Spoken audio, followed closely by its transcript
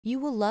You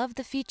will love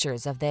the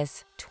features of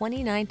this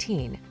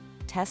 2019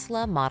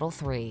 Tesla Model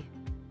 3.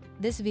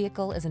 This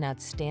vehicle is an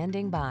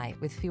outstanding buy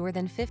with fewer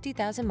than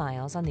 50,000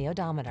 miles on the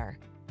odometer.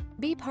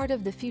 Be part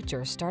of the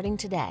future starting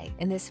today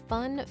in this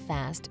fun,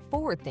 fast,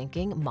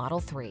 forward-thinking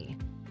Model 3.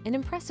 An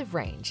impressive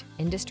range,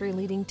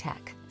 industry-leading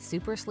tech,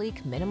 super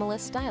sleek minimalist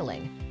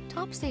styling,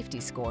 top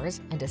safety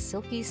scores, and a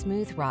silky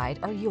smooth ride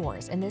are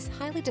yours in this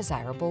highly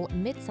desirable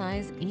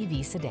midsize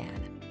EV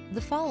sedan.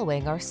 The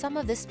following are some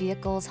of this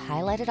vehicle's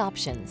highlighted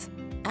options: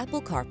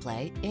 Apple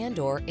CarPlay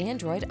and/or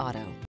Android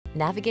Auto,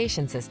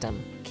 navigation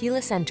system,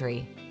 keyless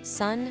entry,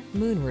 sun,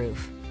 moonroof,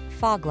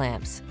 fog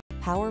lamps,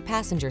 power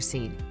passenger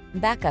seat,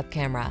 backup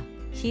camera,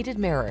 heated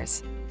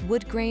mirrors,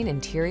 wood grain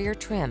interior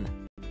trim,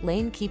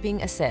 lane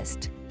keeping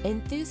assist.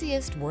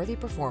 Enthusiast-worthy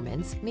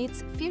performance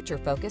meets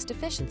future-focused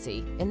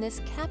efficiency in this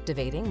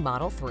captivating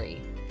Model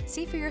 3.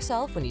 See for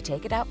yourself when you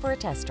take it out for a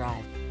test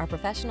drive. Our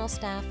professional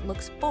staff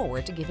looks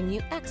forward to giving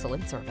you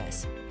excellent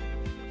service.